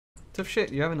Tough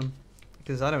shit, you're having them.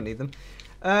 Because I don't need them.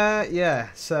 Yeah,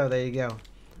 so there you go.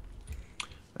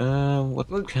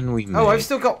 What can we make? Oh, I've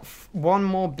still got one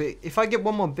more bee. If I get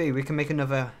one more bee, we can make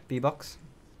another bee box.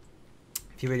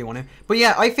 If you really want to. But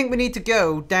yeah, I think we need to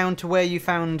go down to where you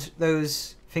found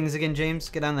those things again, James.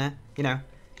 Get down there, you know.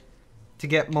 To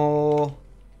get more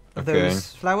of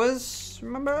those flowers,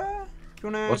 remember? Do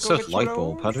you wanna What's go this light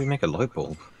bulb? How do we make a light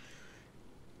bulb?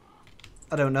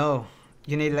 I don't know.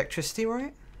 You need electricity,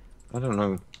 right? I don't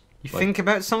know. You think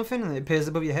about something and it appears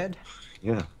above your head?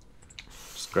 Yeah.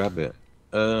 Just grab it.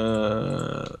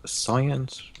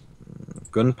 Science?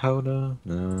 Gunpowder?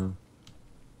 No.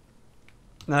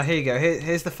 Now here you go.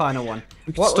 Here's the final one.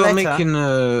 We could start making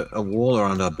a wall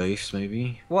around our base,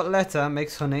 maybe. What letter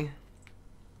makes honey?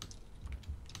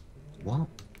 What?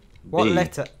 What B.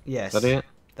 letter? Yes. Is that it?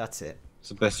 That's it. It's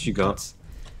the best you got.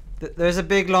 There's a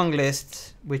big long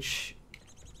list, which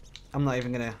I'm not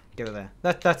even gonna go there.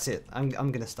 That's it. I'm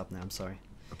gonna stop now. I'm sorry.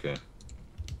 Okay.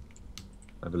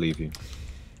 I believe you.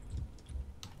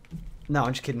 No,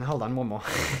 I'm just kidding. Hold on, one more.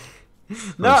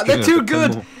 No, they're too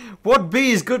good. What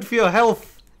B is good for your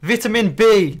health? Vitamin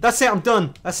B. That's it. I'm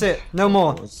done. That's it. No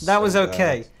more. That was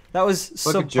okay. That was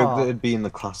subpar. Like a joke that it'd be in the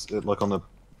class, like on a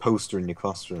poster in your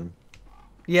classroom.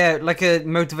 Yeah, like a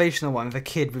motivational one with a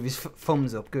kid with his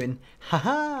thumbs up going,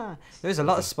 haha, there's a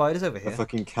lot of spiders over here. A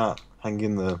fucking cat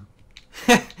hanging there.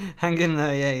 Hanging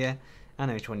there, yeah. I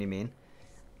know which one you mean.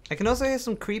 I can also hear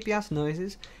some creepy ass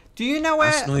noises. Do you know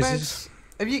where... noises?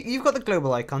 Have you've got the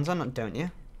global icons on, don't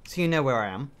you? So you know where I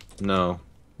am. No.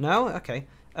 No? Okay.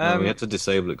 No, we had to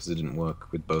disable it because it didn't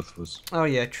work with both of us. Oh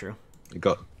yeah, true. It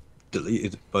got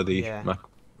deleted by the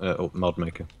mod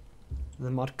maker.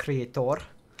 The mod creator.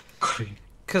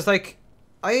 Because, like,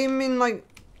 I'm in, like,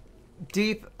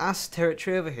 deep-ass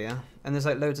territory over here, and there's,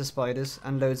 like, loads of spiders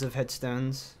and loads of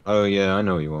headstones. Oh, yeah, I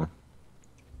know where you are.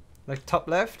 Like, top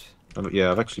left?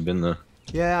 Yeah, I've actually been there.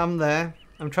 Yeah, I'm there.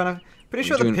 I'm trying to... Pretty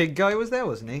sure the pig guy was there,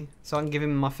 wasn't he? So I can give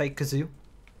him my fake kazoo.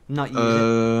 Not use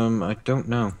it. I don't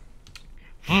know.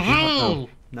 No,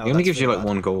 he only gives you, like,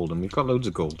 1 gold, and we've got loads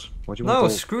of gold. Why do you want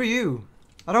gold? No, screw you.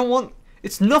 I don't want...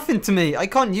 It's nothing to me. I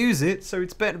can't use it, so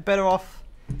it's better off...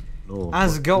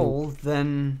 as gold,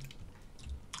 then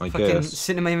I fucking guess.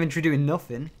 sitting in my inventory doing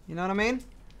nothing. You know what I mean?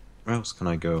 Where else can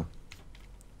I go?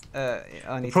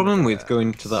 I need the problem with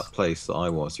going to that place that I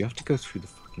was, you have to go through the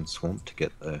fucking swamp to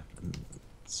get there. And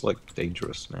it's like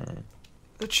dangerous, man.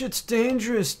 That shit's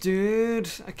dangerous, dude.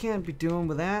 I can't be doing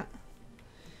with that.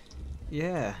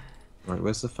 Yeah. Right,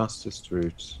 where's the fastest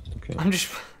route? Okay. I'm just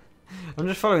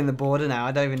following the border now.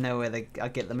 I don't even know where I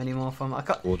get them anymore from.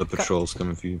 Border patrols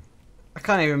coming for you. I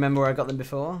can't even remember where I got them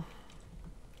before.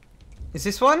 Is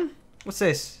this one? What's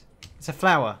this? It's a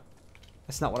flower.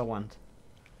 That's not what I want.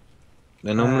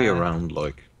 They're normally around,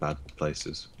 like, bad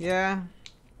places. Yeah.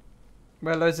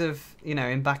 Where loads of, you know,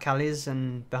 in back alleys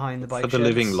and behind the bike sheds. For the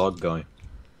living log guy.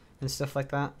 And stuff like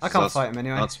that. I can't fight him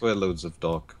anyway. That's where loads of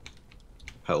dark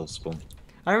petals spawn.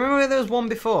 I remember there was one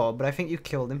before, but I think you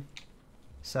killed him.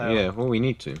 So. Yeah, well, we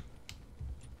need to.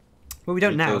 Well, we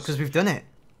don't now, because we've done it.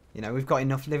 You know, we've got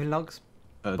enough living logs.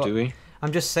 Do we?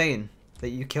 I'm just saying that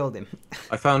you killed him.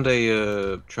 I found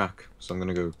a track, so I'm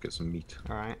gonna go get some meat.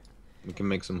 Alright. We can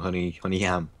make some honey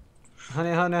ham.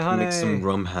 Honey. Make some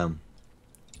rum ham.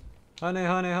 Honey.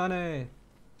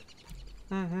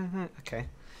 Okay.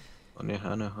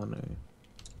 Honey.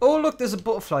 Oh, look, there's a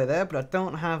butterfly there, but I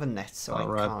don't have a net, so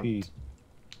I can't.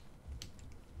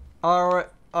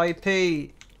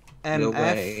 R.I.P.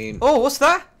 M.F. Oh, what's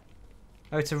that?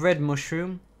 Oh, it's a red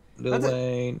mushroom.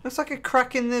 Looks like a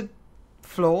crack in the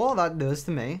floor. That does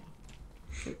to me.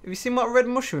 Have you seen what a red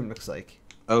mushroom looks like?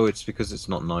 Oh, it's because it's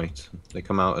not night. They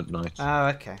come out at night. Oh,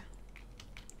 okay.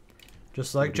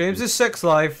 Just like James's sex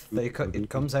life, it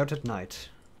comes out at night.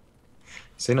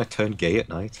 Saying I turn gay at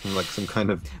night? I'm like some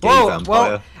kind of gay vampire.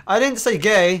 Well, I didn't say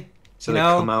gay. So they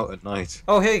come out at night.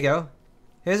 Oh, here you go.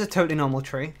 Here's a totally normal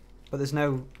tree, but there's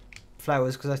no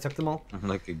flowers because I took them all. I'm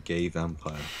like a gay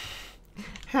vampire.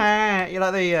 Ha! You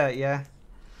like the yeah?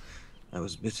 I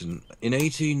was bitten in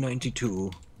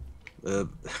 1892. A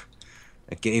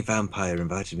gay vampire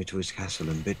invited me to his castle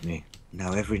and bit me.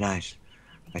 Now every night,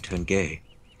 I turn gay.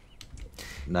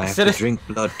 And I have to drink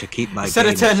blood to keep my. Instead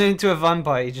of turning into a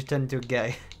vampire, you just turn into a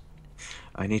gay.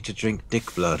 I need to drink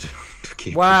dick blood to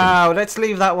keep. Wow, let's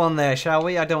leave that one there, shall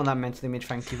we? I don't want that mental image.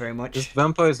 Thank you very much. Just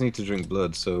vampires need to drink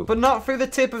blood, so. But not through the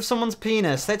tip of someone's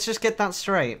penis. Let's just get that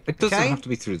straight. It doesn't have to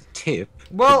be through the tip.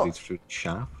 Well, it could be through the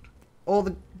shaft. Or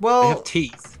the They have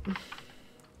teeth.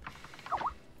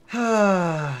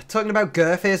 Talking about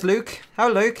girth, here's Luke. How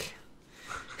Luke?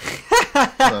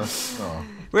 Oh.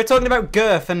 We're talking about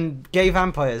girth and gay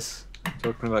vampires.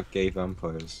 talking about gay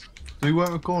vampires. So you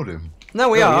weren't recording? No,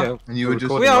 we Oh, are. yeah, And you we're were just-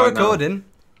 recording We are right now. recording.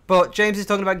 But James is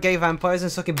talking about gay vampires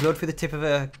and sucking blood through the tip of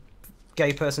a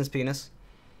gay person's penis.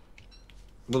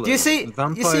 Well, Do you see?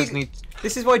 Vampires need.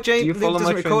 This is why Do you Luke follow doesn't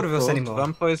my record train with of us thought? anymore.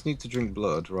 Vampires need to drink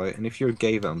blood, right? And if you're a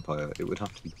gay vampire, it would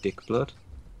have to be dick blood.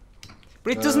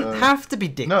 But it doesn't have to be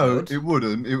dick No, blood. it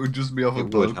wouldn't. It would just be off a It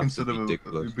would bloke have instead to of be a. dick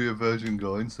blood. It'd be a virgin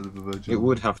guy instead of a virgin. It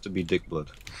would have to be dick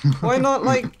blood. Why not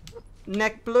like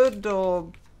neck blood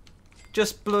or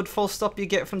just blood full stop you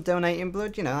get from donating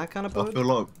blood? You know, that kind of I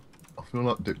blood. feel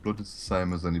like dick blood is the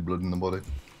same as any blood in the body.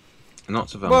 Not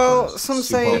to vampires. Well, some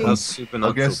say- It has I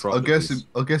supernatural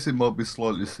guess it might be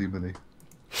slightly semeny.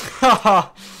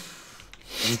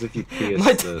 Depends if you pierce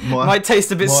might, the... might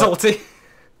taste a bit might- salty.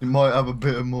 It might have a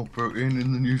bit of more protein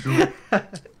in than usual.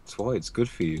 That's why it's good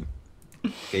for you.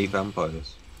 Gay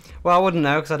vampires. Well, I wouldn't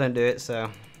know because I don't do it, so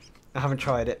I haven't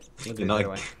tried it. I'll do it And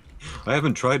anyway. I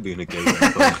haven't tried being a gay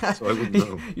vampire, so I wouldn't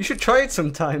know. You should try it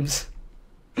sometimes.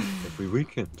 Every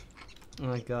weekend. Oh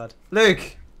my god. Luke, do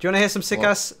you want to hear some sick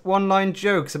ass one-line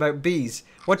jokes about bees?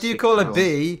 What do you Sick call a ones.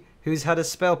 bee who's had a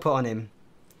spell put on him?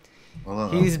 I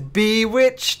don't know. He's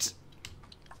bewitched.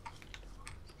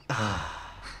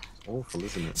 Awful,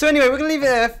 isn't it? So anyway, we're gonna leave it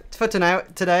there for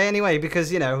today anyway,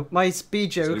 because you know my bee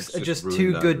jokes Luke's are just just ruined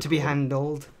too that good to be recording.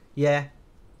 handled. Yeah.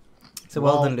 So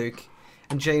well Well- done, Luke.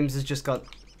 And James has just got,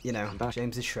 you know, I'm back.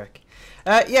 James is Shrek.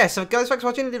 Yeah. So guys, thanks for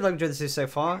watching. Leave a like if you enjoyed this so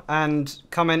far, and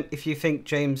comment if you think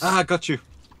James. Ah, I got you.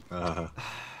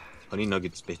 Honey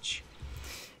nuggets, bitch.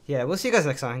 Yeah. We'll see you guys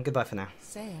next time. Goodbye for now.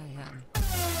 Say I am.